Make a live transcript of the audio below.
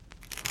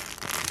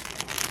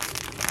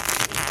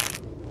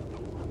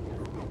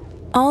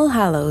All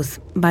Hallows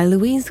by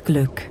Louise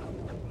Glück.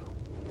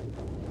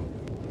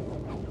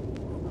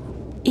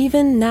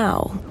 Even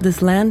now,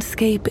 this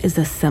landscape is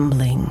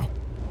assembling.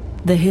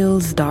 The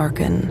hills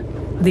darken,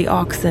 the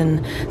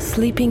oxen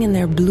sleeping in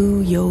their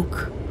blue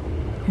yoke.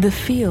 The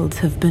fields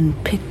have been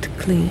picked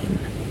clean,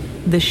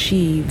 the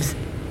sheaves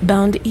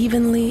bound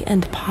evenly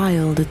and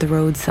piled at the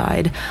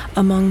roadside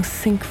among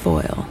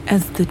cinquefoil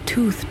as the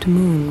toothed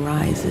moon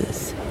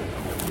rises.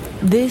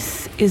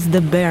 This is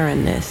the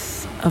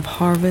barrenness of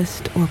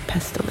harvest or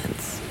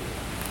pestilence,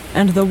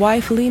 and the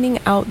wife leaning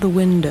out the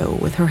window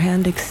with her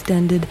hand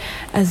extended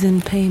as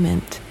in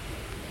payment,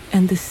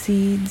 and the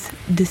seeds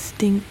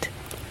distinct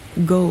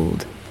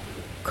gold,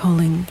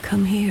 calling,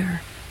 come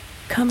here,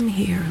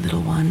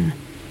 little one,"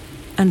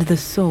 and the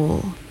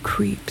soul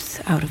creeps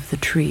out of the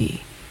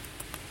tree.